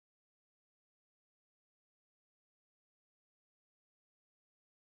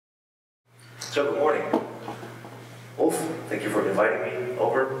So good morning. Wolf, thank you for inviting me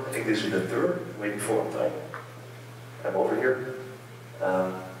over. I think this is the third, maybe fourth time I'm over here.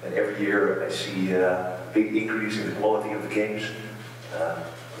 And every year I see a big increase in the quality of the games. I'm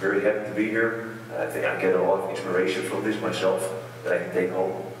very happy to be here. I think I get a lot of inspiration from this myself that I can take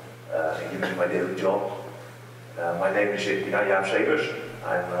home and use in my daily job. My name is Jan-Jaap.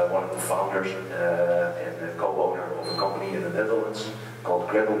 I'm one of the founders and co-owner of a company in the Netherlands called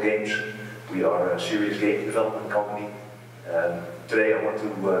Grendel Games. We are a serious game development company. Today I want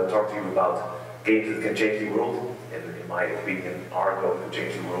to talk to you about games that can change the world, and in my opinion are going to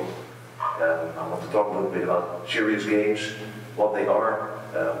change the world. I want to talk a little bit about serious games, what they are,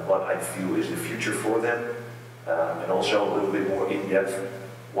 what I feel is the future for them, and also a little bit more in depth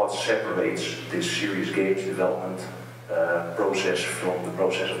what separates this serious games development process from the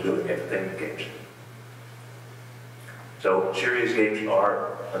process of building entertainment games. So serious games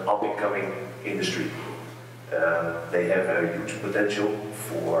are an up-and-coming industry. They have a huge potential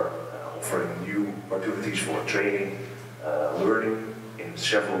for offering new opportunities for training, learning in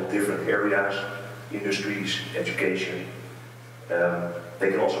several different areas, industries, education. They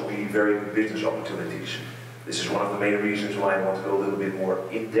can also be very good business opportunities. This is one of the main reasons why I want to go a little bit more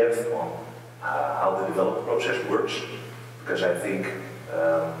in depth on how the development process works, because I think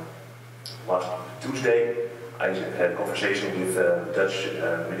last Tuesday I had a conversation with the Dutch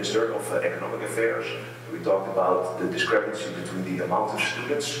Minister of Economic Affairs. We talked about the discrepancy between the amount of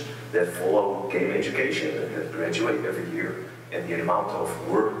students that follow game education and that graduate every year and the amount of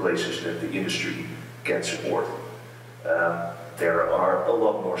workplaces that the industry can support. There are a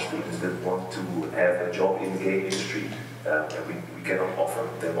lot more students that want to have a job in the game industry, and we cannot offer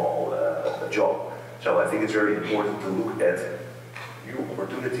them all a job. So I think it's very important to look at new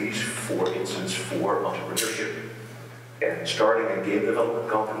opportunities, for instance, for entrepreneurship. And starting a game development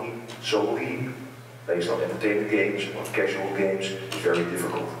company solely based on entertainment games, on casual games, is very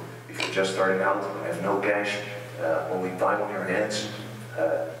difficult. If you're just starting out and have no cash, only time on your hands,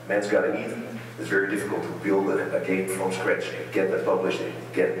 man's gotta eat. It's very difficult to build a game from scratch and get that published and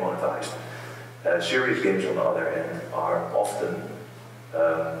get monetized. Serious games, on the other hand, are often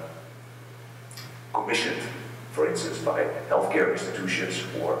commissioned, for instance, by healthcare institutions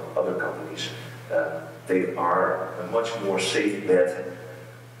or other companies. They are a much more safe bet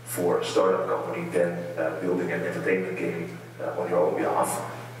for a startup company than building an entertainment game on your own behalf.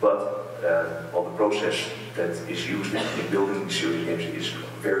 But well, the process that is used in building these serious games is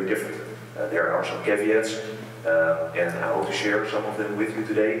very different. There are some caveats, and I hope to share some of them with you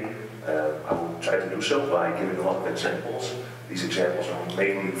today. I will try to do so by giving a lot of examples. These examples are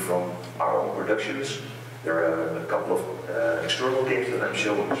mainly from our own productions. There are a couple of external games that I'm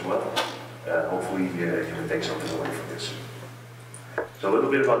showing as well. Hopefully you can take something away from this. So a little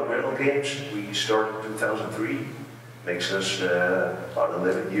bit about Grendel Games. We started in 2003. Makes us about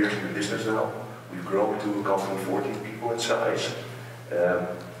 11 years in business now. We've grown to a company 14 people in size.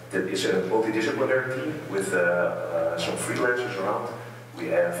 That is a multidisciplinary team with some freelancers around. We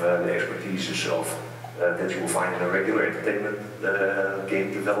have the expertise of that you will find in a regular entertainment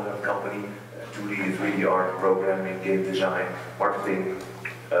game development company, 2D, 3D art, programming, game design, marketing.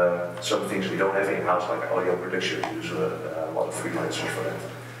 Some things we don't have in-house, like audio production. We use a lot of freelancers for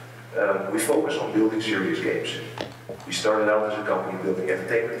that. We focus on building serious games. We started out as a company building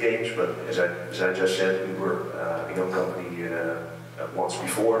entertainment games, but as I just said, we were a young company once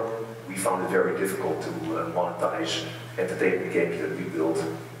before. We found it very difficult to monetize entertainment games that we built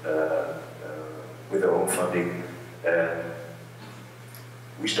with our own funding. And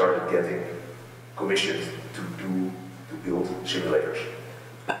we started getting commissioned to build simulators.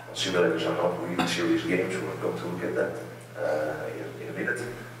 Simulators are not really serious games. We're going to look at that in a minute.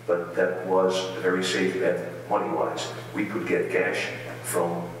 But that was a very safe bet money-wise. We could get cash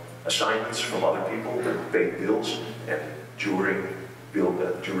from assignments from other people that paid bills, and during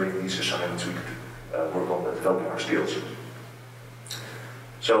these assignments we could work on developing our skills.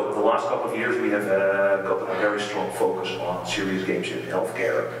 So the last couple of years we have gotten a very strong focus on serious games in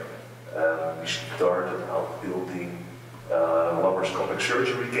healthcare. We started out building laparoscopic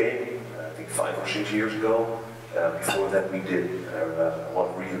surgery game, I think 5 or 6 years ago. Before that we did a lot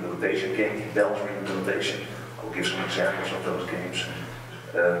of rehabilitation games, balance rehabilitation. I will give some examples of those games.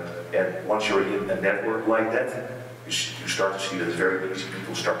 And once you're in a network like that, you start to see that it's very easy.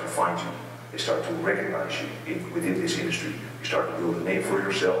 People start to find you. They start to recognize you within this industry. You start to build a name for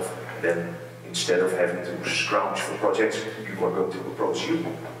yourself. Then instead of having to scrounge for projects, people are going to approach you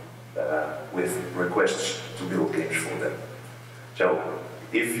with requests to build games for them. So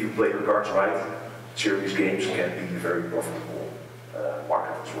if you play your cards right, serious games can be a very profitable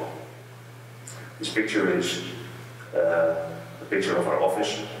market as well. This picture is a picture of our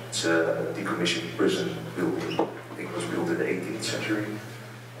office. It's a decommissioned prison building. I think it was built in the 18th century.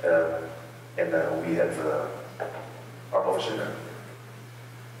 And we have our office in there.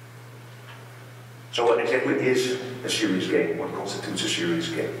 So what exactly is a serious game? What constitutes a serious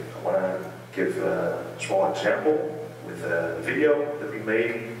game? I want to give a small example with a video that we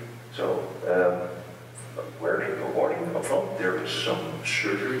made. So, where you're warning up front, there is some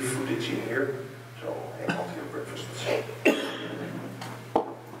surgery footage in here. So, hang on to your breakfast.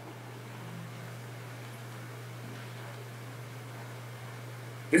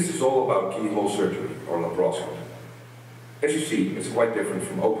 This is all about keyhole surgery, or laparoscopy. As you see, it's quite different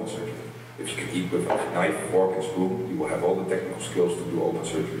from open surgery. If you can eat with a knife, fork and spoon, you will have all the technical skills to do open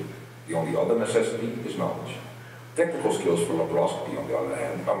surgery. The only other necessity is knowledge. Technical skills for laparoscopy, on the other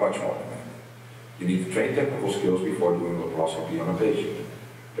hand, are much more demanding. You need to train technical skills before doing laparoscopy on a patient.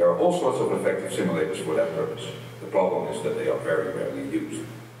 There are all sorts of effective simulators for that purpose. The problem is that they are very rarely used.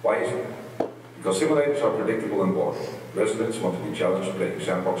 Why is it? Because simulators are predictable and boring. Residents want to be challenged playing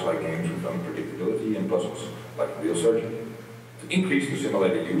sandbox-like games with unpredictability and puzzles, like real surgery. To increase the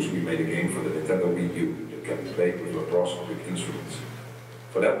simulator use, we made a game for the Nintendo Wii U that can be played with laparoscopic instruments.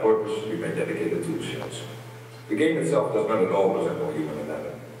 For that purpose, we made dedicated tool shells. The game itself does not at all resemble human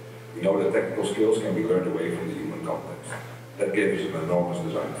anatomy. We know that technical skills can be learned away from the human context. That gives us an enormous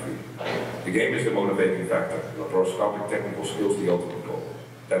design freedom. The game is the motivating factor, laparoscopic technical skills the ultimate goal.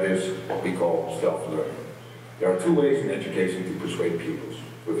 That is what we call self-learning. There are two ways in education to persuade pupils,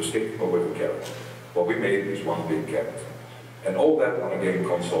 with a stick or with a carrot. What we made is one big carrot. And all that on a game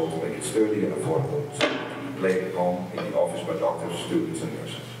console to make it sturdy and affordable, so it can be played at home, in the office by doctors, students and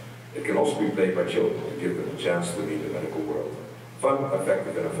nurses. It can also be played by children to give them a chance to meet the medical world. Fun,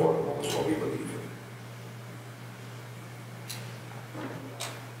 effective and affordable is what we believe in.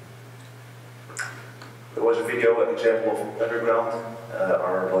 There was a video, an example of Underground,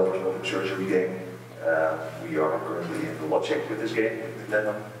 our laparoscopic surgery game. We are currently in the launch check with this game with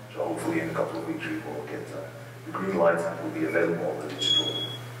Nintendo, so hopefully in a couple of weeks we will get the green light. Will be available on the digital,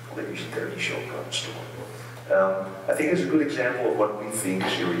 on the eShop store. I think it's a good example of what we think a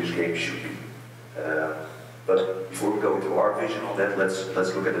serious game should be. But before we go into our vision on that, let's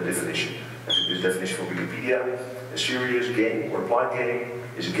look at the definition. I took this definition from Wikipedia. A serious game or blind game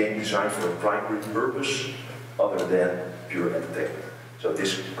is a game designed for a primary purpose other than pure entertainment. So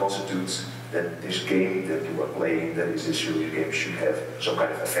this constitutes that this game that you are playing, that is this serious game, should have some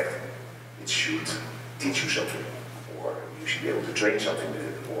kind of effect. It should teach you something, or you should be able to train something with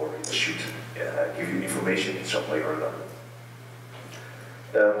it, or it should give you information in some way or another.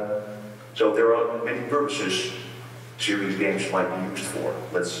 So there are many purposes serious games might be used for.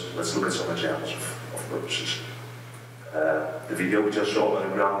 Let's look at some examples of purposes. The video we just saw on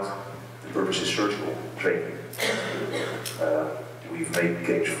the ground, the purpose is surgical training. We've made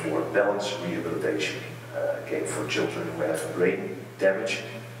games for balance rehabilitation, a game for children who have brain damage.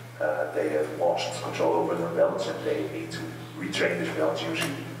 They have lost control over their balance and they need to retrain this balance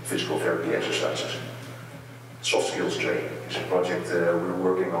using physical therapy exercises. Soft skills training is a project we're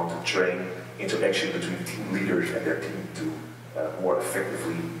working on to train interaction between team leaders and their team to more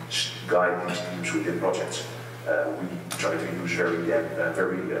effectively guide these teams within projects. We try to use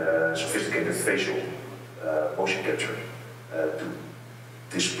very sophisticated facial motion capture to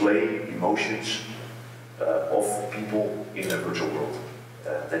display emotions of people in a virtual world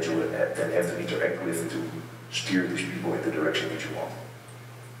that you then have to interact with to steer these people in the direction that you want.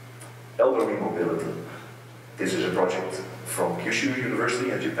 Elderly mobility. This is a project from Kyushu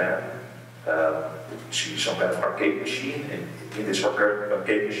University in Japan. You see some kind of arcade machine, and in this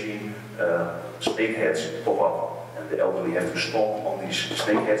arcade machine, snake heads pop up, and the elderly have to stomp on these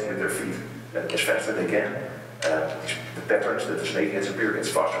snake heads with their feet as fast as they can. The patterns that the snake heads appear gets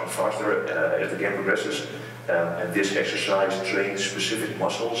faster and faster as the game progresses, and this exercise trains specific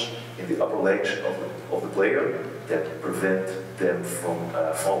muscles in the upper legs of the player that prevent them from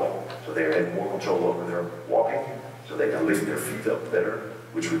falling. So they have more control over their walking, so they can lift their feet up better,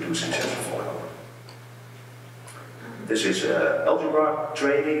 which reduces the chance of falling over. This is algebra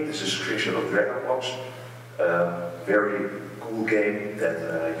training. This is a screenshot of Dragon Blocks. Very cool game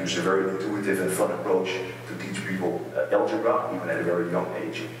that uses a very intuitive and fun approach to teach people algebra, even at a very young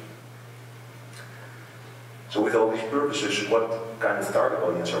age. So with all these purposes, what kind of target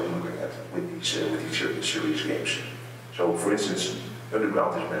audience are we looking at with these serious games? So for instance,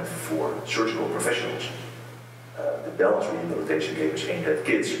 Underground is meant for surgical professionals. The balance rehabilitation game is aimed at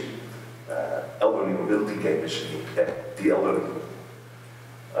kids. Elderly mobility game is aimed at the elderly.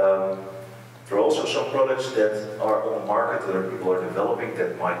 There are also some products that are on the market that people are developing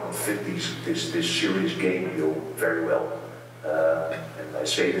that might not fit this serious game wheel very well. And I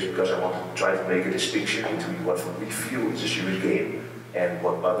say this because I want to try to make a distinction between what we feel is a serious game and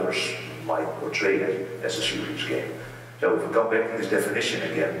what others might portray it as a serious game. So if we come back to this definition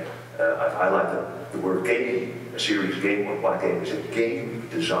again, I've highlighted the word gaming. A serious game or what game is a game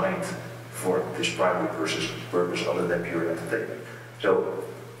designed for this primary purpose other than pure entertainment. So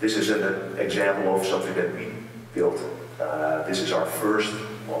this is an example of something that we built. This is our first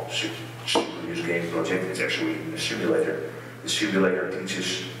serious game project. It's actually a simulator. The simulator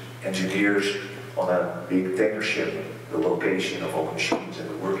teaches engineers on a big tanker ship the location of all the machines and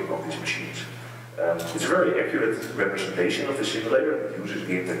the working of these machines. It's a very accurate representation of the simulator. It uses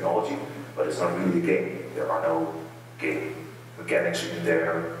game technology, but it's not really a game. There are no game mechanics in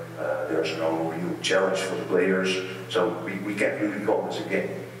there. There's no real challenge for the players, so we can't really call this a game.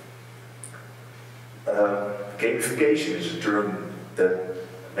 Gamification is a term that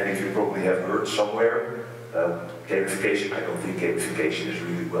many of you probably have heard somewhere. Gamification, I don't think gamification is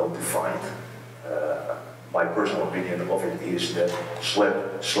really well defined. My personal opinion of it is that slap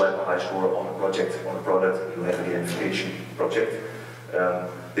a high score on a project, on a product, you have a gamification project.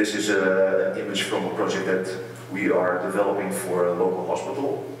 This is an image from a project that we are developing for a local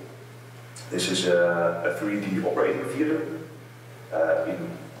hospital. This is a 3D operating theater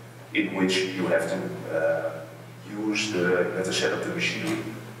in which you have to set up the machinery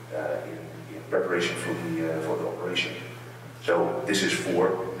in preparation for the operation. So this is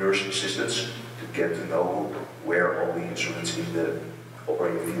for nurse assistants to get to know where all the instruments in the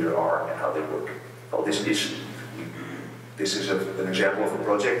operating theater are and how they work. Well, this is an example of a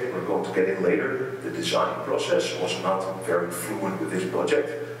project we're going to get in later. The design process was not very fluent with this project.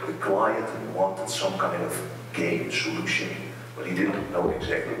 The client wanted some kind of game solution, but he didn't know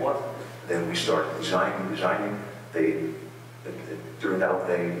exactly what. Then we started designing. It turned out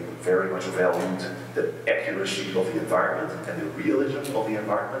they very much valued the accuracy of the environment and the realism of the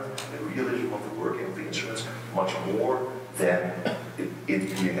environment, the realism of the working of the instruments, much more than it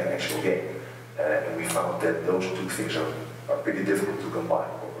being an actual game. And we found that those two things are pretty difficult to combine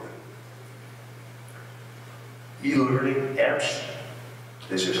properly. E-learning apps.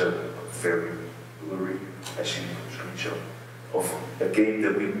 This is a very blurry, I see screenshot of a game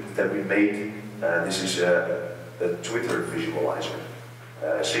that we made. This is a Twitter visualizer.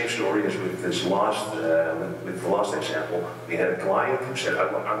 Same story as with this with the last example. We had a client who said,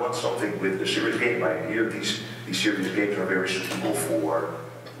 I want something with a serious game. I hear these serious games are very suitable for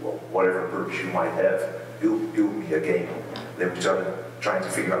whatever purpose you might have. Build me a game. Then we started trying to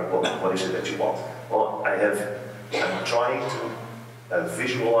figure out what is it that you want. Well, I'm trying to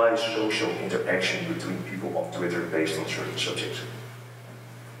visualize social interaction between people on Twitter based on certain subjects.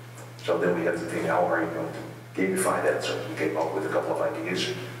 So then we had to think, how are you going to gamify that? So we came up with a couple of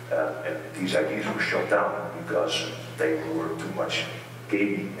ideas, and these ideas were shut down because they were too much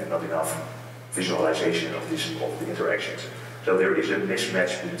gaming and not enough visualization of the interactions. So there is a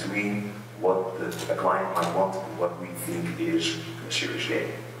mismatch between what the client might want and what we think is a serious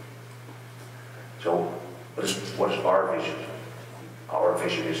game. So what is our vision? Our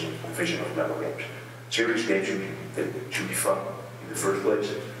vision is the vision of memo games. Serious games should be fun in the first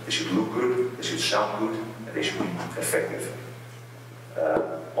place. They should look good, they should sound good, and they should be effective.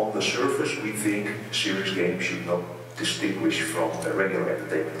 On the surface, we think a serious game should not distinguish from a regular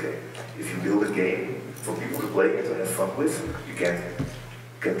entertainment game. If you build a game for people to play it and have fun with, you can't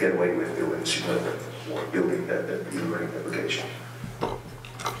get away with building a simulator or building an e-learning application.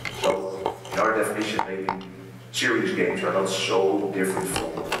 So, in our definition, maybe serious games are not so different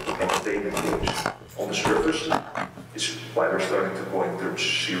from entertainment games. On the surface, it's why we're starting to coin terms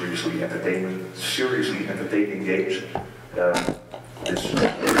seriously entertaining games. It's in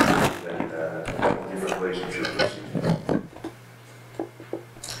different ways in future.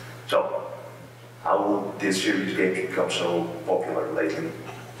 So, how did serious games become so popular lately?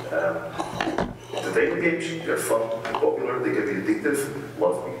 Entertainment games, they're fun and popular, they can be addictive. A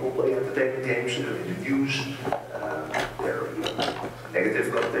lot of people play entertainment games, they're in the news. There are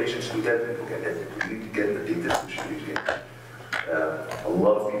negative connotations to that. People really get addicted to serious games. A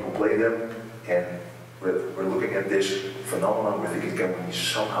lot of people play them, and we're looking at this phenomenon. We're thinking, can we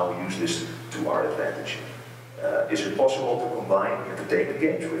somehow use this to our advantage? Is it possible to combine entertainment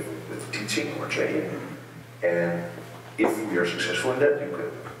games with teaching or training? And if we are successful in that, you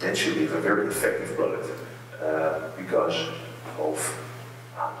can potentially have a very effective product because of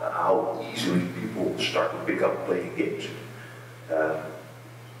how easily people start to pick up playing games.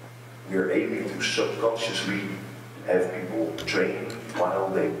 We're aiming to subconsciously have people train while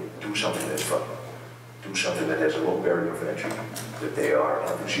they do something that's fun. do something that has a low barrier of entry, that they are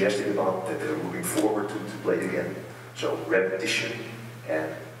enthusiastic about, that they're looking forward to play again. So repetition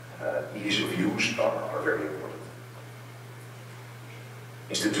and ease of use are very important.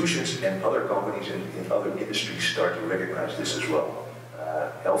 Institutions and other companies in other industries start to recognize this as well.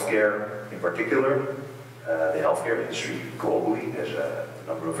 Healthcare in particular, the healthcare industry globally has a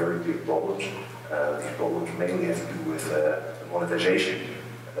number of very big problems. These problems mainly have to do with monetization.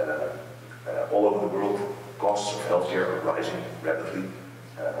 All over the world, costs of healthcare are rising rapidly.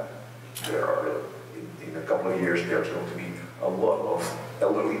 There are, in a couple of years, there's going to be a lot of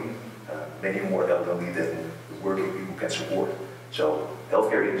elderly, many more elderly than the working people can support. So,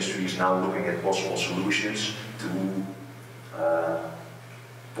 healthcare industry is now looking at possible solutions to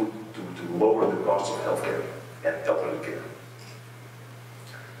lower the costs of healthcare and elderly care.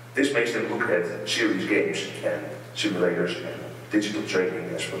 This makes them look at serious games and simulators and digital training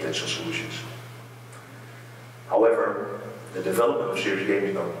as potential solutions. However, the development of serious games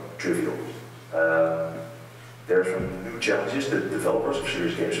is not trivial. There are some new challenges that developers of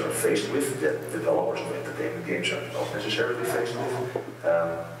serious games are faced with that developers of entertainment games are not necessarily faced with.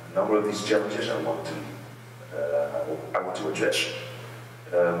 A number of these challenges I want to address.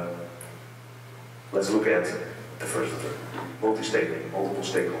 Let's look at the first of them, multiple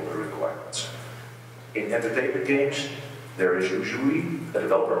stakeholder requirements. In entertainment games, there is usually a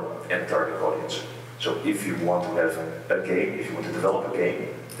developer and target audience. So if you want to have a game, if you want to develop a game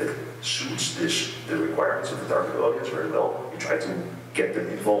that suits the requirements of the target audience very well, you try to get them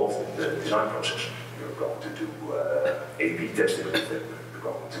involved in the design process. You're going to do A/B testing with them. You're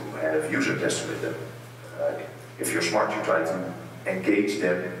going to have user testing with them. If you're smart, you try to engage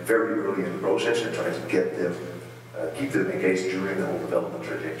them very early in the process and try to get them, keep them engaged during the whole development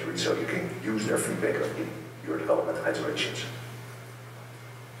trajectory so you can use their feedback in your development iterations.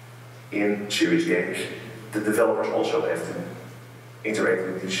 In serious games, the developers also have to interact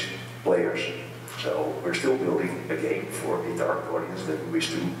with these players. So we're still building a game for a target audience that we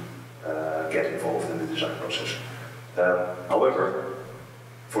wish to get involved in the design process. However,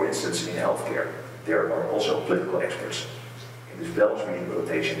 for instance, in healthcare, there are also political experts. In this balance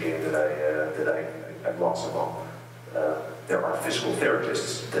rehabilitation game that I glanced upon, there are physical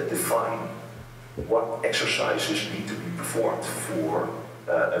therapists that define what exercises need to be performed for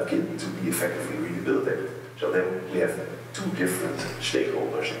a kid to be effectively rehabilitated. So then we have two different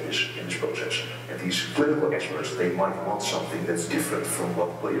stakeholders in this process. And these clinical experts, they might want something that's different from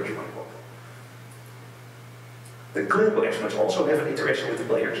what players might want. The clinical experts also have an interaction with the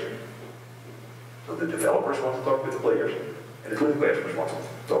players. So the developers want to talk with the players, and the clinical experts want to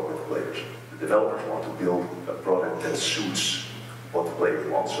talk with the players. The developers want to build a product that suits what the player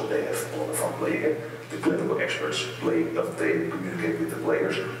wants, so they have a lot of fun playing it. The clinical experts they communicate with the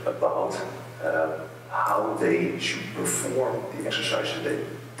players about how they should perform the exercises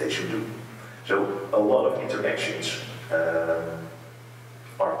they should do. So a lot of interactions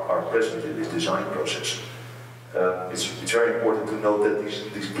are present in this design process. It's very important to note that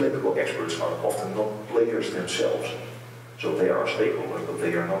these clinical experts are often not players themselves. So they are stakeholders, but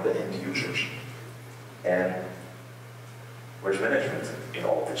they are not the end users. And where's management in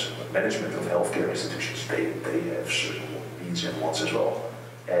all of this? Management of healthcare institutions, they have certain needs and wants as well.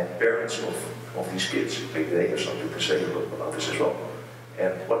 And parents of these kids, maybe they have something to say about this as well.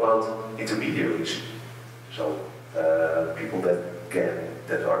 And what about intermediaries? So people that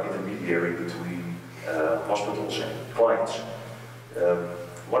are intermediary between hospitals and clients.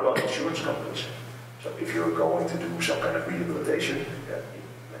 What about insurance companies? So if you're going to do some kind of rehabilitation,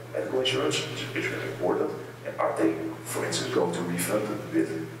 medical insurance is very important. And are they, for instance, going to refund a bit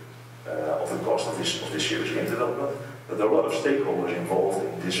of the cost of this serious game development? But there are a lot of stakeholders involved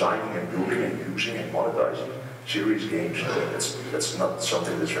in designing and building and using and monetizing serious games. That's not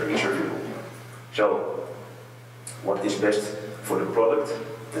something that's very trivial. So what is best for the product?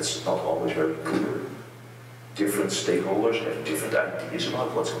 That's not always very clear. Different stakeholders have different ideas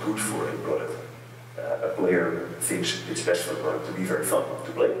about what's good for a product. A player thinks it's best for the product to be very fun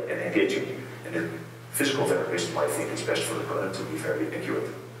to play and engaging. And the physical therapist might think it's best for the product to be very accurate.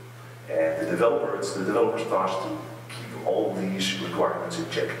 And it's the developer's task to keep all these requirements in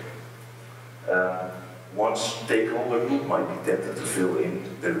check. One stakeholder group might be tempted to fill in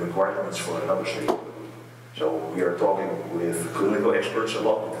the requirements for another stakeholder group. So we are talking with clinical experts a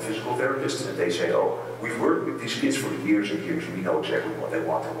lot, with the physical therapists, and they say, oh, we've worked with these kids for years and years, we know exactly what they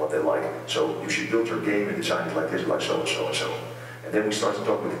want and what they like, so you should build your game and design it like this, like so and so and so. And then we start to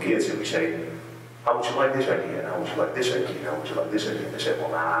talk with the kids and we say, how would you like this idea, and how would you like this idea, and how would you like this idea? And they say, well,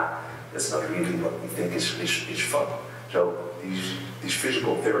 nah, that's not really what we think is fun. So these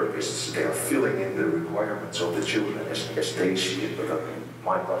physical therapists, they are filling in the requirements of the children as they see it, but that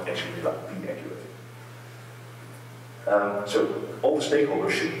might not actually be accurate. So all the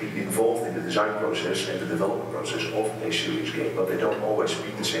stakeholders should be involved in the design process and the development process of a serious game, but they don't always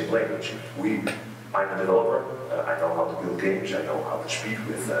speak the same language. I'm a developer, I know how to build games, I know how to speak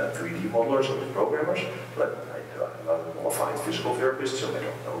with 3D modelers and with programmers, but I'm not a qualified physical therapist, so I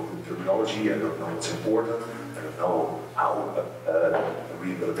don't know the terminology, I don't know what's important, I don't know how a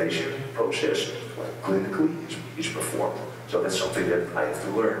rehabilitation process clinically is performed. So that's something that I have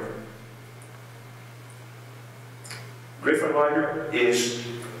to learn. Griffin Rider is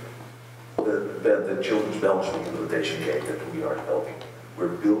the children's balance rehabilitation game that we are developing. We're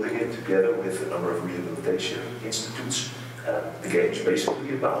building it together with a number of rehabilitation institutes. The game is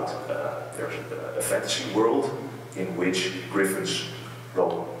basically about, there's a fantasy world in which griffins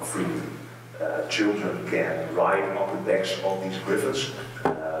roam freely. Children can ride on the backs of these griffins,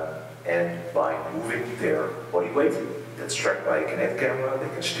 and by moving their body weight, that's tracked by a Kinect camera, they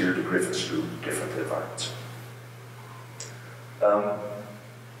can steer the griffins through different environments.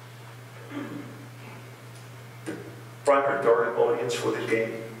 The primary target audience for this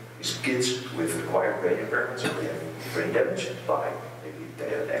game is kids with acquired brain impairments, so they have brain damage by maybe they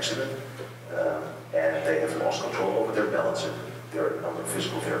had an accident, and they have lost control over their balance. And there are a number of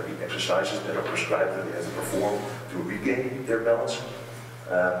physical therapy exercises that are prescribed that they have to perform to regain their balance.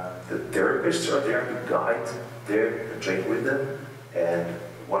 The therapists are there to guide their train with them, and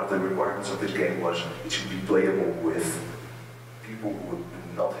one of the requirements of this game was it should be playable with people who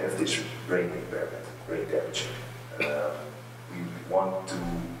do not have this brain impairment, brain damage. We want to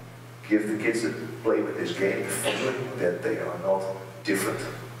give the kids that play with this game the feeling that they are not different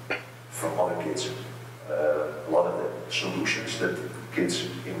from other kids. A lot of the solutions that kids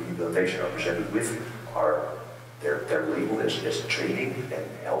in rehabilitation are presented with are they're labeled as training and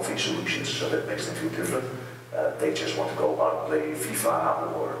healthy solutions, so that makes them feel different. They just want to go out and play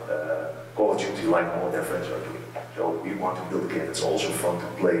FIFA or Call of Duty like all their friends are doing. So we want to build a game that's also fun to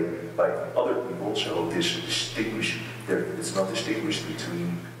play by other people, so it's not distinguished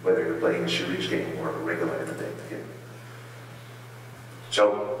between whether you're playing a serious game or a regular entertainment game.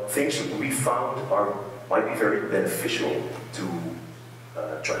 So things that we found might be very beneficial to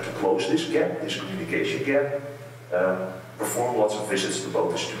try to close this gap, this communication gap. Perform lots of visits to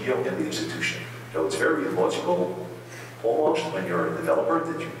both the studio and the institution. So it's very illogical, almost, when you're a developer,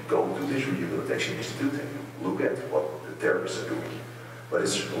 that you go to this rehabilitation institute and you look at what the therapists are doing. But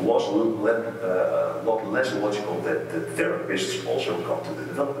it's a lot less logical that the therapists also come to the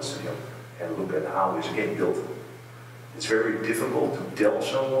development studio and look at how is a game built. It's very difficult to tell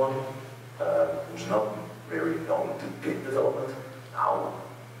someone who's not very known to game development how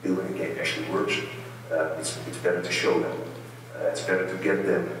building a game actually works. It's better to show them. It's better to get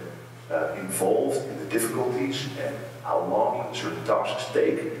them involved in the difficulties and how long certain tasks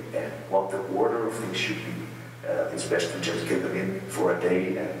take and what the order of things should be. It's best to just get them in for a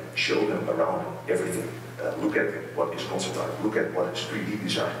day and show them around everything. Look at what is concept art, look at what is 3D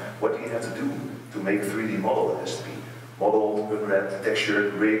design. What do you have to do to make a 3D model that has to be modeled, unwrapped,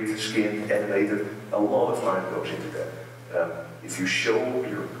 textured, rigged, skinned, animated? A lot of time goes into that. If you show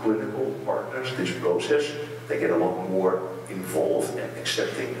your clinical partners this process, they get a lot more involved and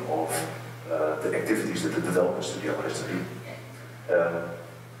accepting of the activities that the development studio has to do.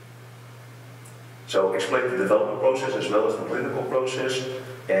 So explain the development process as well as the clinical process,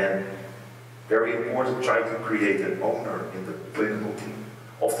 and very important, try to create an owner in the clinical team.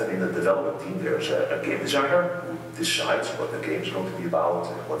 Often in the development team there's a game designer who decides what the game is going to be about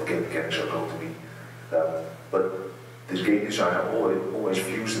and what the game mechanics are going to be. But this game designer always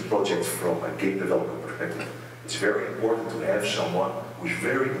views the project from a game development perspective. It's very important to have someone who's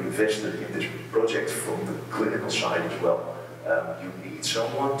very invested in this project from the clinical side as well. You need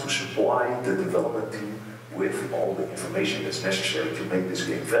someone to supply the development team with all the information that's necessary to make this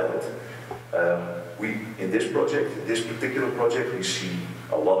game valid. In this particular project, we see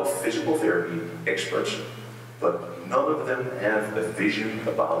a lot of physical therapy experts, but none of them have a vision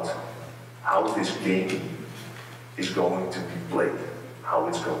about how this game is going to be played, how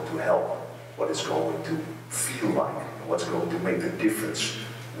it's going to help, what it's going to feel like, and what's going to make the difference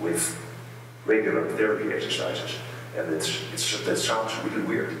with regular therapy exercises. And that sounds really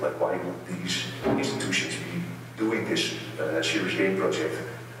weird, like why would these institutions be doing this serious game project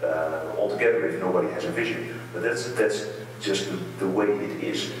altogether if nobody has a vision? But that's just the way it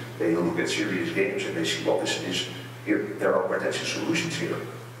is. They look at serious games and they see, well, here, there are potential solutions here.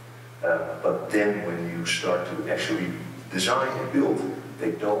 But then when you start to actually design and build,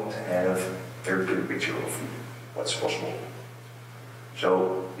 they don't have a very clear picture of what's possible.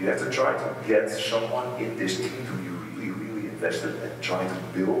 So you have to try to get someone in this team to be really, really invested and try to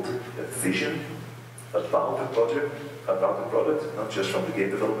build a vision about the project, about the product, not just from the game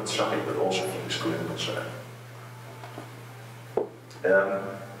development side, but also from this clinical side.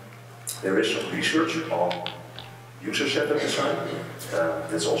 There is some research on user-centered design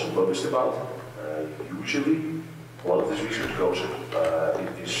that's also published about. Usually, a lot of this research goes,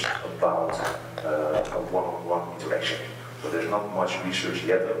 it is about a one-on-one interaction. But there's not much research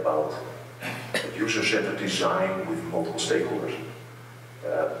yet about user-centered design with multiple stakeholders.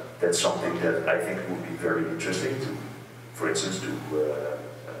 That's something that I think would be very interesting to, for instance, to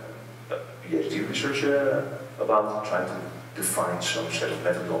PhD research about trying to define some set of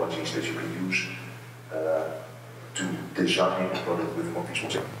methodologies that you can use to design a product with more people.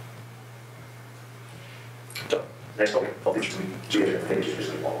 So, next topic of this serious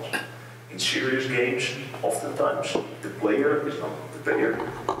business models. In serious games, oftentimes the player is not the player.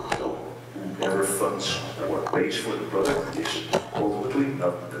 So whoever funds or pays for the product is ultimately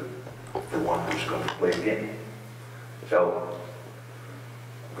not the one who's going to play the game. So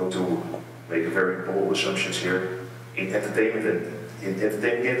I'm going to make a very bold assumptions here. In entertainment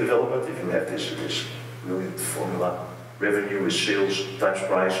game development, if you have this brilliant formula, revenue is sales times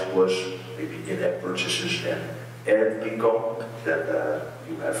price plus maybe in-app purchases and ad income, then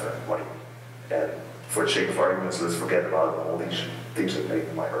you have money. And for the sake of arguments, let's forget about all these things that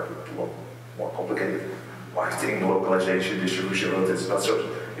make my argument a lot more complicated. Marketing, localization, distribution,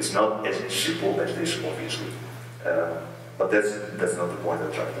 it's not as simple as this, obviously. But that's not the point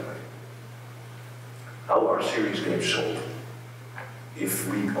I'm trying to make. How are serious games sold? If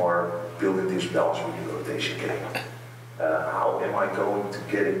we are building this balance rehabilitation game, how am I going to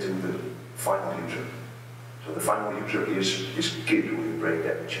get it to the final user? So the final user is this kid with brain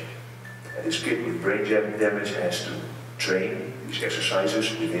damage. And this kid with brain damage has to train these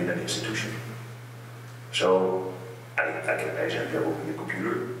exercises within an institution. So I can imagine there will be a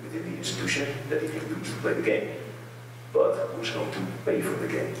computer within the institution that he can use to play the game. But who's going to pay for the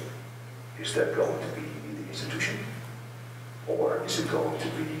game? Is that going to be the institution? Or is it going to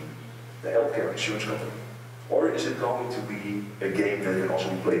be the healthcare insurance company? Or is it going to be a game that can also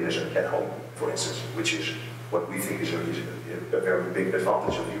be played at home, for instance, which is what we think is a very big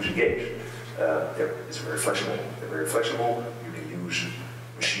advantage of using games. It's very flexible. They're very flexible. You can use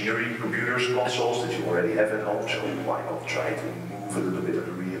machinery, computers, consoles that you already have at home, so why not try to move a little bit of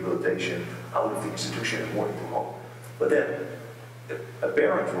the rehabilitation out of the institution and more into home. But then, a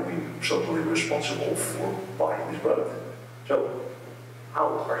parent will be solely responsible for buying this product. So,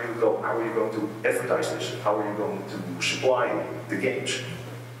 how are you going to advertise this? How are you going to supply the games?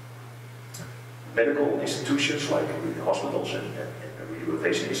 Medical institutions like hospitals and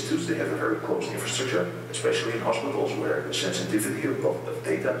rehabilitation institutes, they have a very close infrastructure, especially in hospitals where the sensitivity of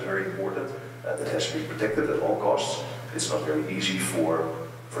data is very important. That has to be protected at all costs. It's not very easy for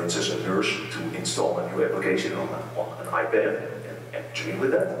instance, a nurse to install a new application on an iPad and train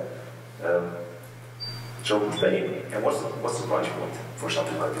with that. So who's paying? And what's the price point for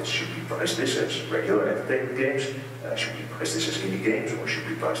something like this? Should we price this as regular entertainment games? Should we price this as indie games? Or should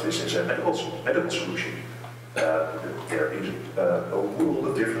we price this as a medical solution? There is a world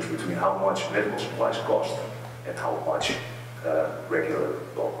of difference between how much medical supplies cost and how much regular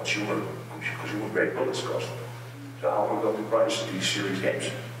consumer-grade products cost. So how are we going to price these serious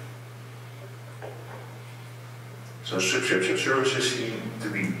games? So subscription services seem to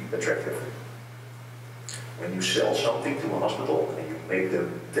be attractive. When you sell something to a hospital and you make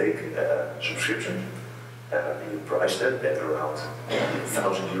them take a subscription, and you price that at around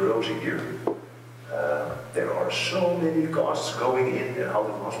 €1,000 a year, there are so many costs going in and out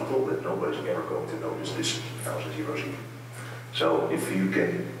of the hospital that nobody's ever going to notice this €1,000 a year. So if you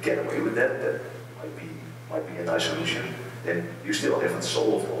can get away with that, that might be a nice solution. Then you still haven't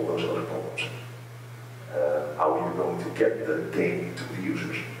solved all those other problems. How are you going to get the game to the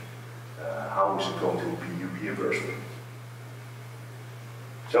users? How is it going to be reimbursed?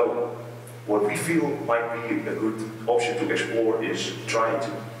 So, what we feel might be a good option to explore is trying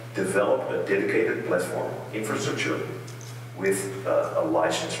to develop a dedicated platform infrastructure with a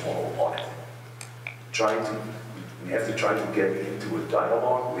license model on it. We have to try to get into a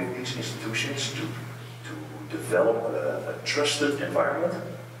dialogue with these institutions to develop a trusted environment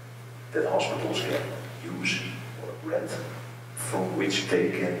that hospitals can use or rent, from which they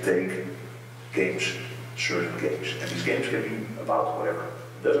can take games, certain games. And these games can be about whatever.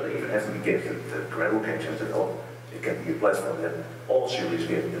 It doesn't even have to be games that the Grendel Games have developed. It can be a platform that all serious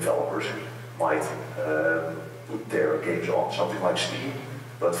game developers might put their games on, something like Steam,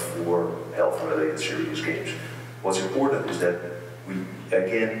 but for health-related serious games. What's important is that we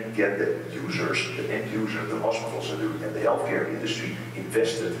again get the users, the end user, the hospitals and the healthcare industry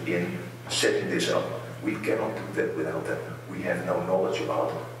invested in setting this up. We cannot do that without them. We have no knowledge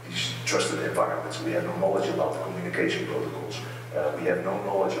about these trusted environments. We have no knowledge about the communication protocols. We have no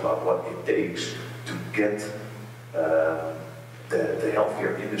knowledge about what it takes to get the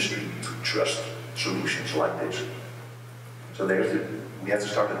healthcare industry to trust solutions like this. So we have to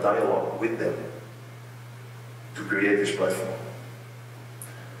start a dialogue with them to create this platform.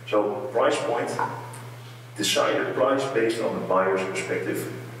 So price point, decided price based on the buyer's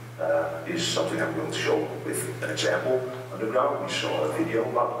perspective is something I'm going to show with an example. Underground, we saw a video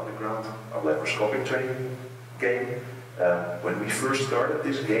about Underground, our laparoscopic training game. When we first started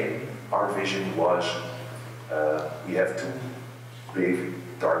this game, our vision was we have two big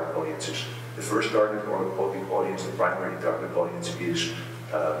target audiences. The first target audience, the primary target audience is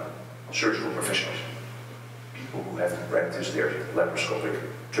surgical professionals. People who have to practice their laparoscopic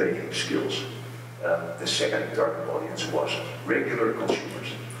training skills. The second target audience was regular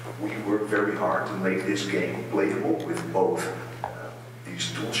consumers. We worked very hard to make this game playable with both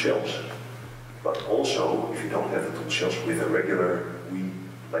these tool shelves, but also, if you don't have the tool shelves, with a regular Wii,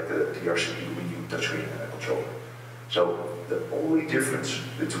 like the TRC Wii U touchscreen controller. So the only difference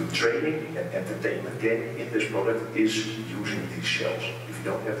between training and entertainment game in this product is using these shelves. If you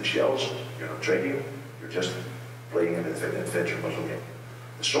don't have the shelves, you're not training, you're just playing an adventure puzzle game.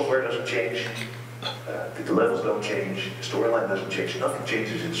 The software doesn't change, the levels don't change, the storyline doesn't change, nothing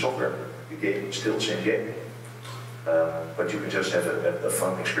changes in the software. The game is still the same game, but you can just have a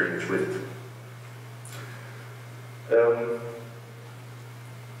fun experience with it.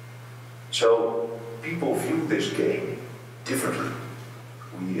 So people view this game differently.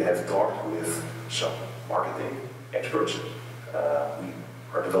 We have talked with some marketing experts.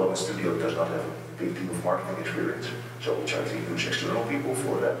 Our development studio does not have a big deal of marketing experience, so we try to use external people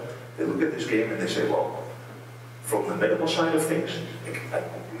for that. They look at this game and they say, well, from the medical side of things, I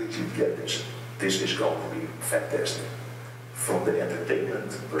completely get this. This is going to be fantastic. From the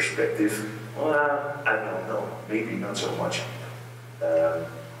entertainment perspective, well, I don't know, maybe not so much.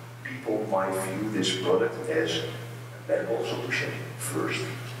 People might view this product as a medical solution first,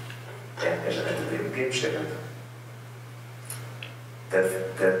 and as an entertainment game second.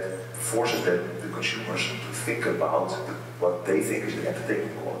 That forces the consumers to think about what they think is the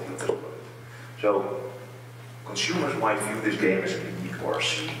entertainment quality of this product. So consumers might view this game as a B or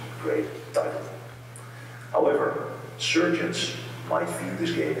C grade title. However, surgeons might view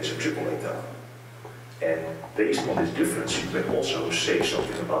this game as a AAA title. And based on this difference, you can also say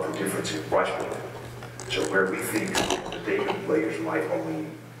something about the difference in price point. So where we think entertainment players might only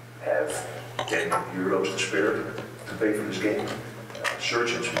have 10 euros to spare to pay for this game,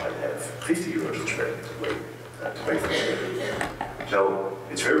 surgeons might have 50 euros to spare to pay for this game. So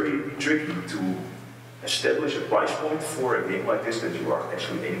it's very tricky to establish a price point for a game like this that you are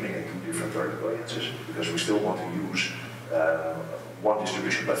actually aiming at two different target audiences, because we still want to use one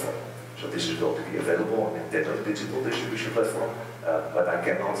distribution platform. So this is going to be available on Nintendo digital distribution platform, but I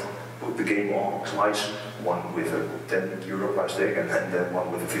cannot put the game on twice, one with a 10 euro price tag and then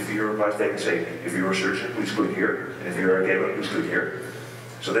one with a 50 euro price tag, and say, if you're a surgeon, please click here, and if you're a gamer, please click here.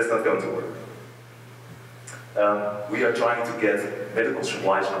 So that's not going to work. We are trying to get medical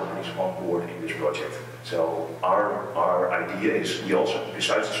supplies companies on board in this project. So our idea is, we also,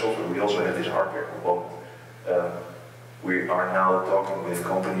 besides the software, we also have this hardware component. We are now talking with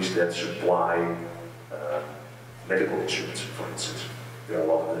companies that supply medical instruments, for instance. There are a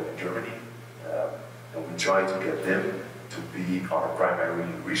lot of them in Germany, and we try to get them to be our primary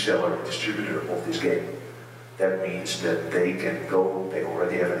reseller, distributor of this game. That means that they can go, they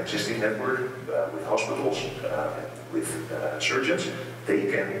already have an existing network with hospitals, with surgeons.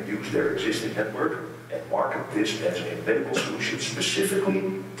 They can use their existing network and market this as a medical solution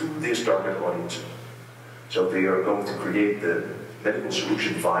specifically to this target audience. So they are going to create the medical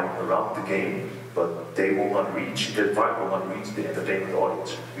solution vibe around the game, but they will not reach, that vibe will not reach the entertainment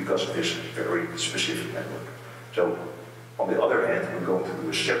audience because of this very specific network. So on the other hand, we're going to do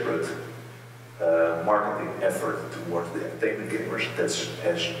a separate marketing effort towards the entertainment gamers that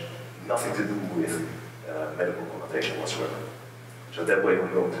has nothing to do with medical connotation whatsoever. So that way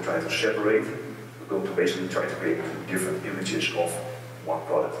we're going to try to separate, we're going to basically try to create two different images of one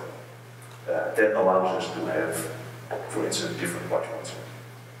product. That allows us to have, for instance, different price points.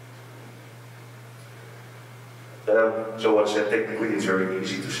 So what I said, technically it's very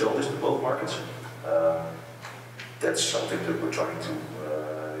easy to sell this to both markets. That's something that we're trying to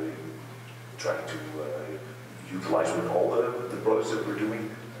utilize with all the products that we're doing.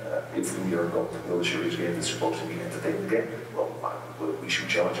 If we are going to build a serious game that's supposed to be an entertainment game, well, should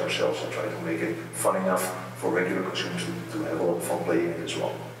challenge ourselves and try to make it fun enough for regular consumers to have a lot of fun playing it as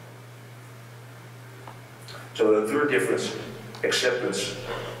well. So the third difference, acceptance.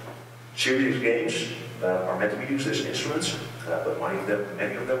 Serious games are meant to be used as instruments, but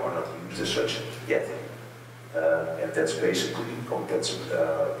many of them are not used as such yet. And that's basically,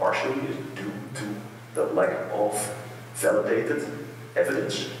 partially due to the lack of validated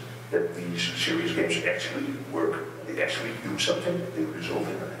evidence that these serious games actually work, they actually do something, they result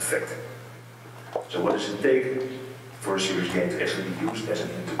in an effect. So what does it take for a serious game to actually be used as an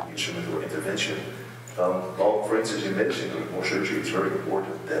instrument or intervention? Well, for instance, in medicine or surgery, it's very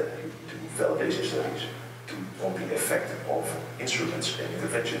important that you do validation studies on the effect of instruments and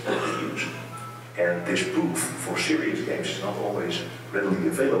interventions that they use. And this proof for serious games is not always readily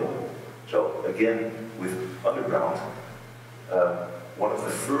available. So again, with Underground, one of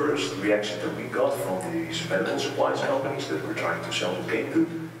the first reactions that we got from these medical supplies companies that we're trying to sell the game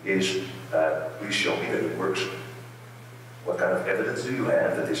to is, please show me that it works. What kind of evidence do you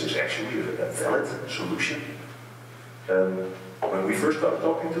have that this is actually a valid solution? When we first started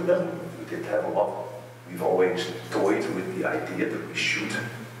talking to them, we didn't have a lot. We've always toyed with the idea that we should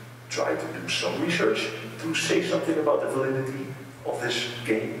try to do some research to say something about the validity of this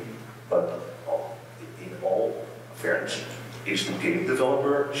game. But in all fairness, is the game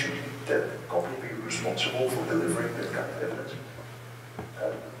developer, should that company be responsible for delivering that kind of evidence?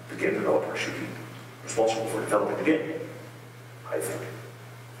 The game developer should be responsible for developing the game, I think.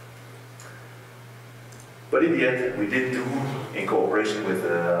 But in the end, we did do, in cooperation with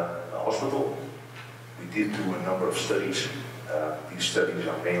a hospital, we did do a number of studies. These studies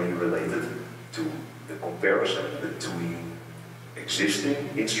are mainly related to the comparison between existing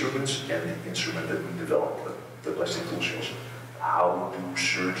instruments and the instrument that we developed, the plastic tool shells. How do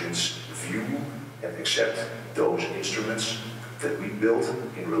surgeons view and accept those instruments that we built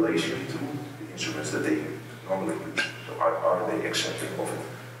in relation to the instruments that they normally use? So are they accepting of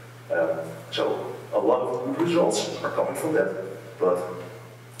it? So a lot of good results are coming from that, but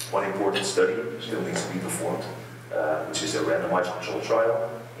one important study still needs to be performed, which is a randomized control trial,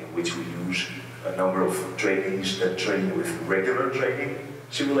 in which we use a number of trainees that train with regular training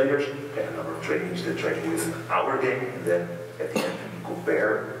simulators and a number of trainees that train with our game, and then at the end we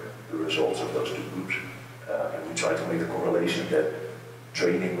compare the results of those two groups. And we try to make a correlation that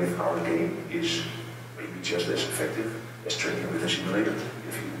training with our game is maybe just as effective as training with a simulator.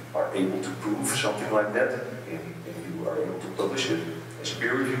 If you are able to prove something like that, and you are able to publish it as a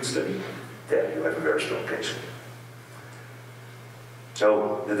peer-reviewed study, then you have a very strong case.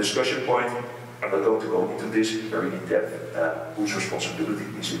 So the discussion point, I'm not going to go into this very in depth. Whose responsibility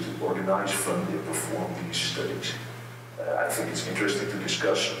is it to organize, fund, and perform these studies? I think it's interesting to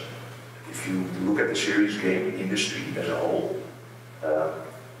discuss. If you look at the serious game industry as a whole,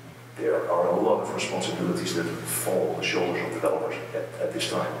 there are a lot of responsibilities that fall on the shoulders of developers at this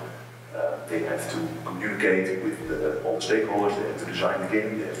time. They have to communicate with all the stakeholders, they have to design the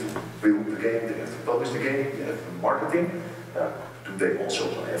game, they have to build the game, they have to publish the game, they have to do marketing. Do they also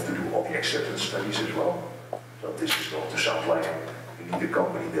have to do all the acceptance studies as well? So this is going to sound like you need a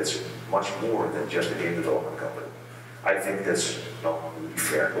company that's much more than just a game development company. I think that's not really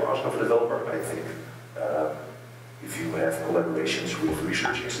fair to ask of a developer. I think if you have collaborations with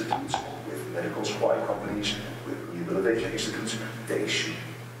research institutes, with medical supply companies, with rehabilitation institutes, they should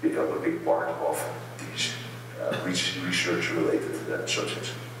pick up a big part of these research-related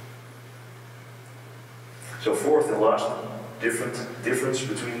subjects. So fourth and last difference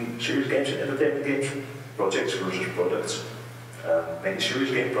between serious games and entertainment games, projects versus products. Many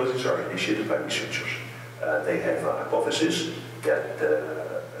serious game projects are initiated by researchers. They have a hypothesis that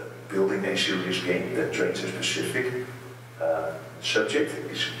building a serious game that trains a specific subject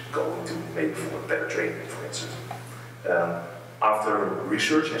is going to make for better training, for instance. After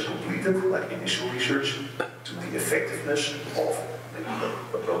research has completed, like initial research, to the effectiveness of maybe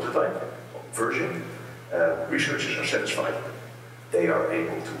a prototype version, researchers are satisfied. They are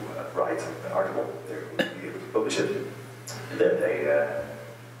able to write an article, they're able to be able to publish it, and then they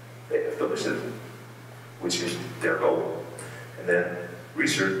have published it, which is their goal. And then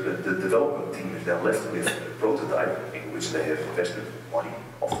research, the development team is then left with a prototype in which they have invested money,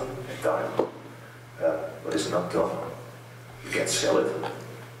 often, and time, but it's not done. You can't sell it.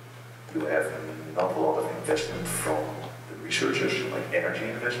 You have not a lot of investment from the researchers, like energy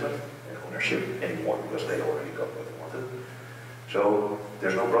investment and ownership anymore, because they already got what they wanted. So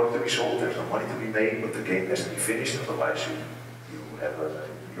there's no product to be sold, there's no money to be made, but the game has to be finished, otherwise you have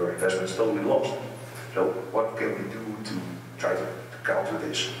your investment's totally lost. So what can we do to try to counter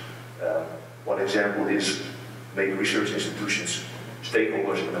this? One example is make research institutions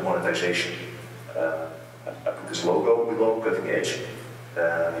stakeholders in the monetization. I put this logo below Cutting Edge.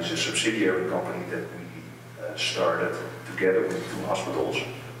 It's a subsidiary company that we started together with 2 hospitals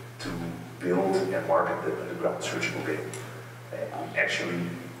to build and market the underground surgical game. And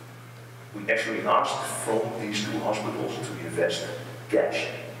we actually asked from these 2 hospitals to invest cash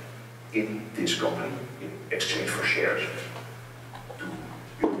in this company in exchange for shares to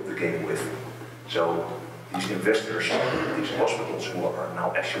build the game with. So these investors, these hospitals who are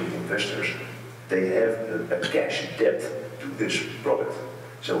now actually investors, they have a cash debt to this product.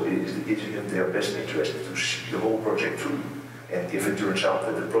 So it is in their best interest to see the whole project through. And if it turns out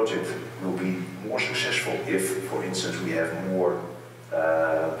that the project will be more successful if, for instance, we have more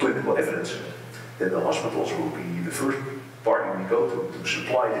clinical evidence, then the hospitals will be the first party we go to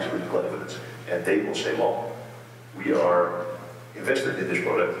supply this clinical evidence. And they will say, well, we are invested in this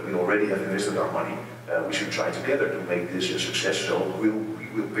product, we already have invested our money, we should try together to make this a success, so we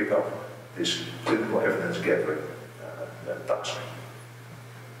will pick up this clinical evidence gathering task.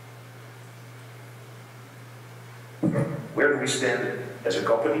 Where do we stand as a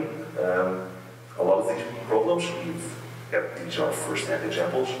company? A lot of these problems, these are first-hand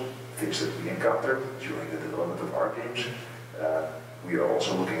examples, things that we encountered during the development of our games. We are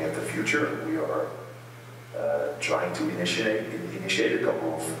also looking at the future. We are trying to initiate a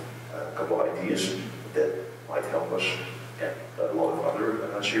couple of ideas that might help us and a lot of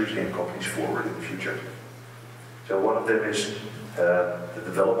other serious game companies forward in the future. So one of them is the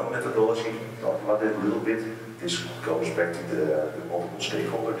development methodology. Talked about that a little bit. This goes back to the multiple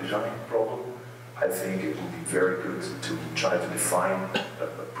stakeholder design problem. I think it would be very good to try to define a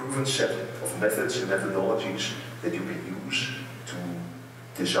proven set of methods and methodologies that you can use to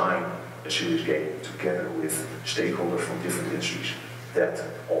design a serious game together with stakeholders from different industries that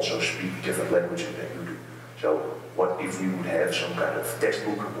also speak different languages than you do. So what if we would have some kind of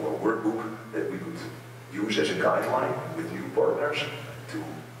textbook or workbook that we could use as a guideline with new partners to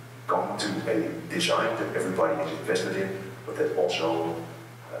come to a design that everybody is invested in, but that also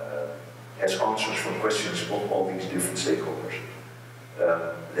has answers for questions of all these different stakeholders.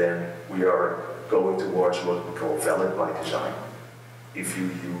 Then we are going towards what we call valid by design. If you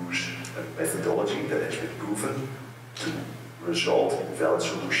use a methodology that has been proven to result in valid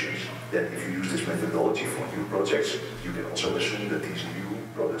solutions, then if you use this methodology for new projects, you can also assume that these new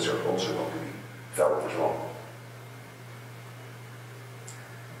products are also going to be valid as well.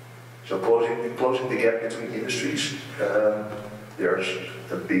 So closing the gap between industries, there's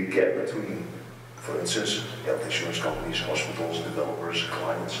a big gap between, for instance, health insurance companies, hospitals, developers,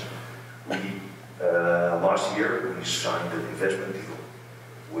 clients. Last year we signed an investment deal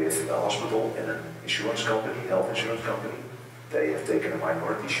with a hospital and an insurance company, health insurance company. They have taken a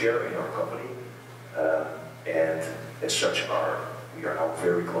minority share in our company, and as such we are now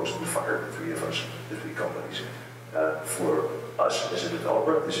very close to fire, the 3 of us, the 3 companies. For us as a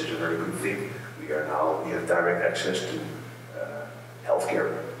developer, this is a very good thing. We have direct access to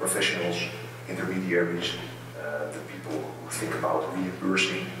healthcare professionals, intermediaries, the people who think about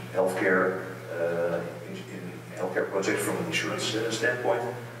reimbursing healthcare in healthcare projects from an insurance standpoint.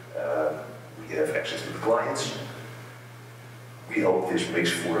 We have access to the clients. We hope this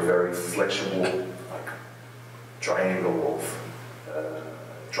makes for a very flexible triangle of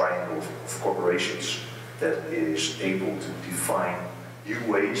corporations that is able to define new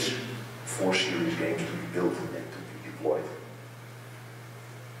ways for serious games to be built and to be deployed.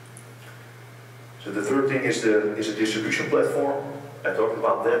 So the third thing is a distribution platform. I talked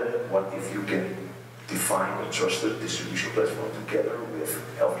about that. What if you can define a trusted distribution platform together with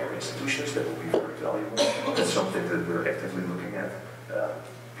healthcare institutions? That will be very valuable. That's something that we're actively looking at.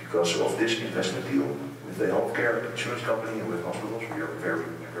 Because of this investment deal with the healthcare insurance company and with hospitals, we are very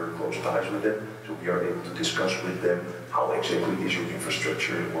close ties with them. So we are able to discuss with them how exactly is your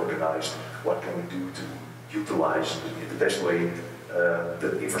infrastructure organized, what can we do to utilize in the best way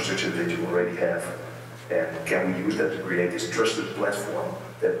the infrastructure that you already have, and can we use that to create this trusted platform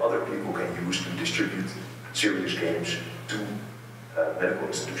that other people can use to distribute serious games to medical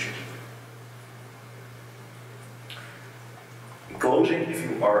institutions. In closing, if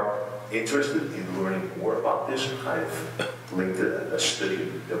you are interested in learning more about this, I've linked a study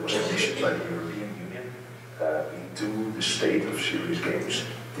that was commissioned by the European Union into the state of serious games.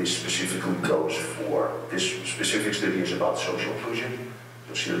 This specifically goes for, this specific study is about social inclusion,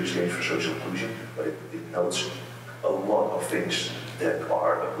 so serious games for social inclusion, but it notes a lot of things that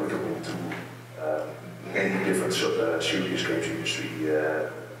are applicable to many different serious games industry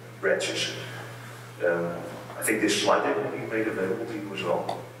branches. I think this slide deck will be made available to you as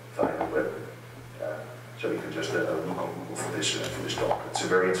well via the web. So you can just look on Google for this talk. It's a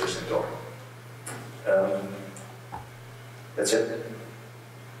very interesting talk. That's it.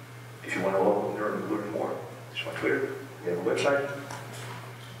 If you want to learn more, it's my Twitter. We have a website.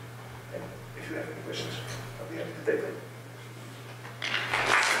 And if you have any questions, I'll be happy to take them.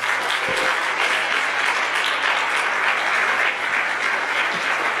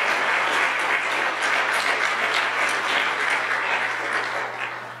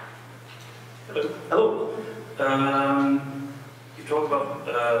 Hello. You talk about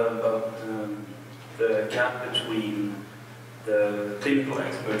the gap between the technical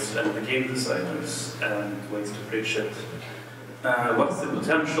experts and the game designers and ways to bridge it. What's the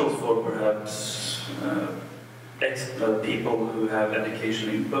potential for perhaps people who have education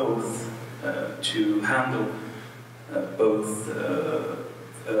in both to handle both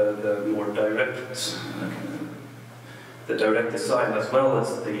the more direct the direct design as well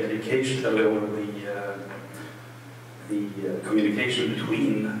as the education or the communication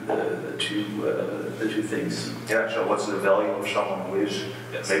between the two things. Yeah. So what's the value of someone who is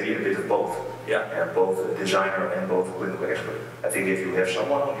maybe a bit of both? Yeah. And both a designer and both a clinical expert. I think if you have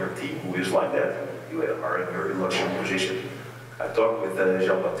someone on your team who is like that, you are in a very luxury position. I talked with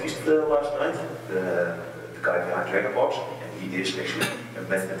Jan-Jaap last night, the guy behind Dragonbox, and he is actually a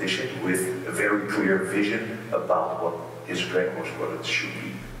mathematician with a very clear vision about what his Dragonbox product should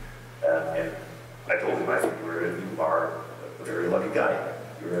be. And I told him, I think you are a very lucky guy.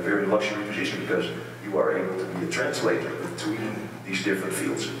 You're in a very luxury position because you are able to be a translator between these different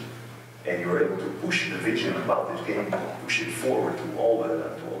fields. And you're able to push the vision about this game, push it forward to all the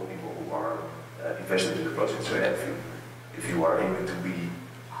people who are invested in the project. So if you are able to be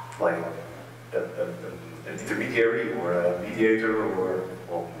like an intermediary or a mediator or,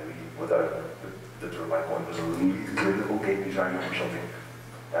 well, maybe what the term I coined was a lead clinical game designer or something,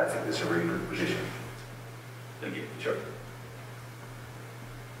 I think that's a very good position. Thank you. Sure.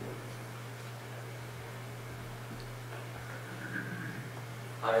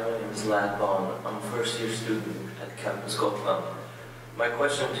 Hi, my name is Lad Bond. I'm a first-year student at Campus Gotland. My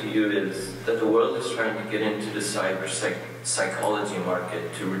question to you is that the world is trying to get into the cyber psychology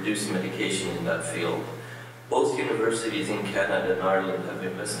market to reduce medication in that field. Both universities in Canada and Ireland have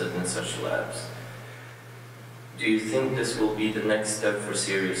invested in such labs. Do you think this will be the next step for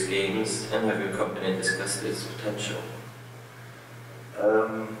serious games, and have your company discussed its potential?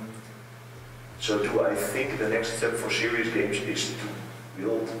 So do I think the next step for serious games is to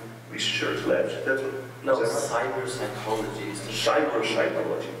build research labs? That's what, no, is that right? cyber psychology. Cyber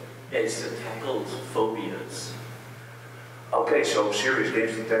psychology. Yeah, it's to tackle phobias. Okay, so serious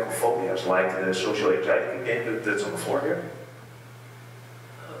games to tackle phobias, like the social anxiety game that's on the floor here?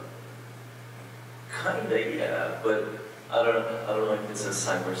 Kinda, yeah, but I don't know if it's a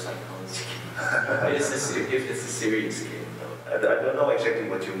cyber psychology game. If it's a serious game, though. I don't know exactly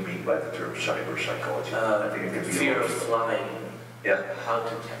what you mean by the term cyber psychology. I think it can be fear of flying. Yeah. How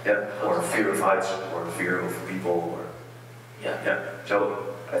to Yeah, or fear of heights, or fear of people, or yeah.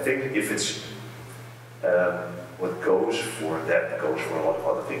 So I think if it's what goes for that goes for a lot of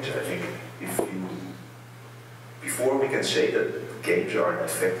other things. I think before we can say that games are an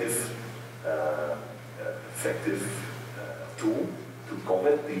effective tool to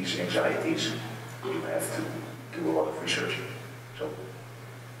combat these anxieties, you have to do a lot of research. So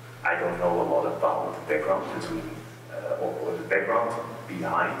I don't know a lot about the background between or the background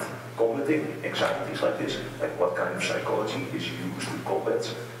behind combating anxieties like this, like what kind of psychology is used to combat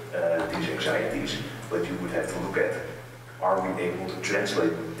these anxieties, but you would have to look at, are we able to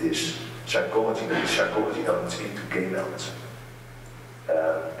translate these psychology elements into game elements?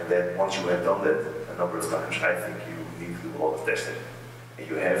 And then once you have done that a number of times, I think you need to do a lot of testing. And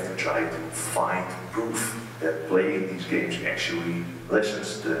you have to try to find proof that playing these games actually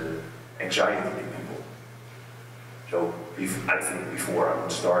lessens the anxiety in people. So I think before I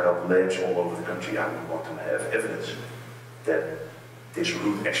would start up labs all over the country, I would want to have evidence that this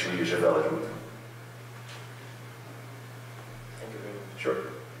route actually is a valid route. Thank you very much. Sure.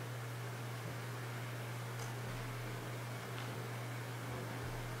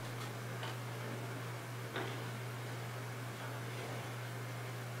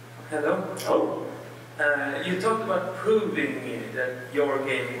 Hello. Hello. You talked about proving that your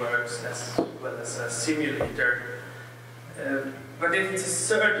game works as well as a simulator. But if it's a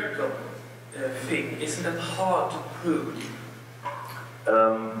surgical thing, isn't it hard to prove?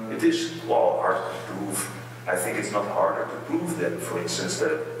 It is, well, hard to prove. I think it's not harder to prove than, for instance,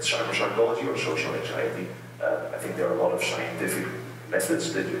 the cyber psychology or social anxiety. I think there are a lot of scientific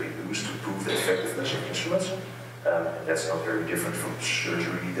methods that you can use to prove the effectiveness of instruments. And that's not very different from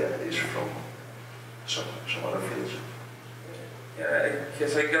surgery than it is from some other fields. Yeah,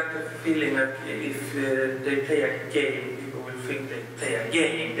 because I got the feeling that if they play a game, people will think they play a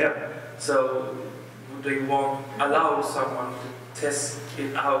game. Yeah. So would they allow someone to test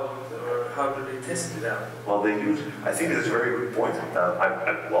it out, or how do they test it out? Well, they use, I think that's a very good point.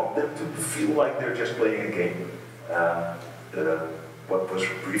 I want them to feel like they're just playing a game. What was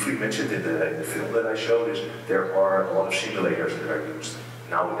briefly mentioned in the film that I showed is there are a lot of simulators that are used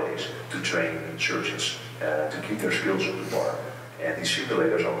nowadays to train surgeons to keep their skills on the bar. And these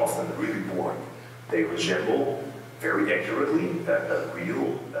simulators are often really boring. They resemble very accurately a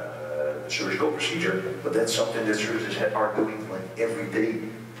real surgical procedure, but that's something that surgeons are doing like every day,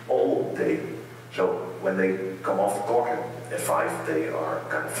 all day. So when they come off the talking at 5, they are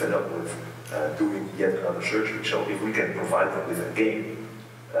kind of fed up with doing yet another surgery. So if we can provide them with a game,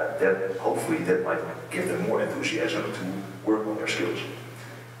 that hopefully that might give them more enthusiasm to work on their skills.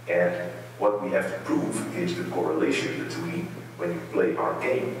 And what we have to prove is the correlation between when you play our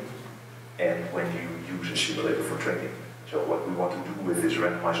game and when you use a simulator for training. So what we want to do with this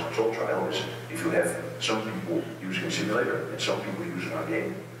randomized control trial is if you have some people using a simulator and some people using our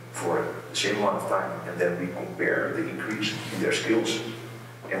game for the same amount of time, and then we compare the increase in their skills,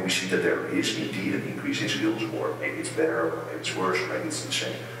 and we see that there is indeed an increase in skills, or maybe it's better, or maybe it's worse, or maybe it's the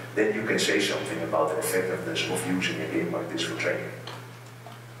same, then you can say something about the effectiveness of using a game like this for training.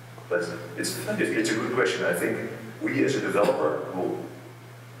 But it's a good question. I think we as a developer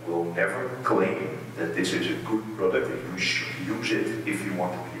will never claim that this is a good product and you should use it if you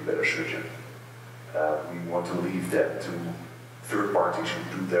want to be a better surgeon. We want to leave that to third parties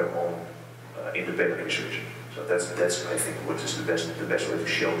who do their own independent research. So that's I think what is the best way to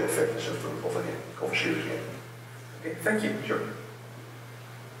show the effectiveness of a serious game. Okay, thank you. Sure.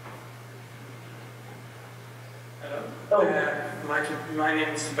 Hello. Oh. My name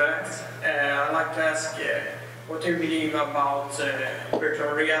is Bert. I'd like to ask what do you believe about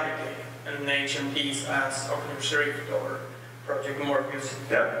virtual reality and HMDs as Oculus Rift or Project Morpheus?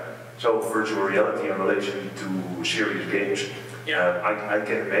 Yeah. So virtual reality in relation to serious games. Yeah. I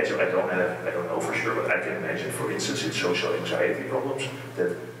can imagine, I don't know for sure, but I can imagine, for instance, in social anxiety problems,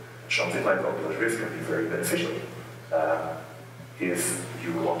 that something like Oculus Rift can be very beneficial. If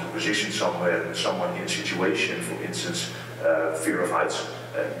you want to position someone in a situation, for instance, fear of heights,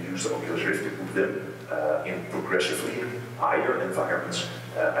 you use the Oculus Rift to put them in progressively higher environments.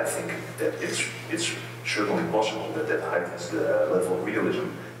 I think that it's certainly possible that heightens the level of realism,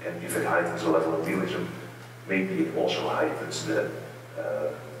 and if it heightens the level of realism, maybe it also heightens the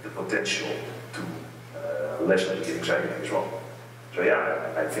potential to lessen the anxiety as well. So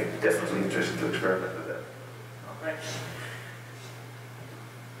yeah, I think definitely interesting to experiment with that. Okay.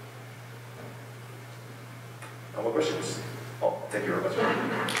 No more questions? Oh, thank you very much.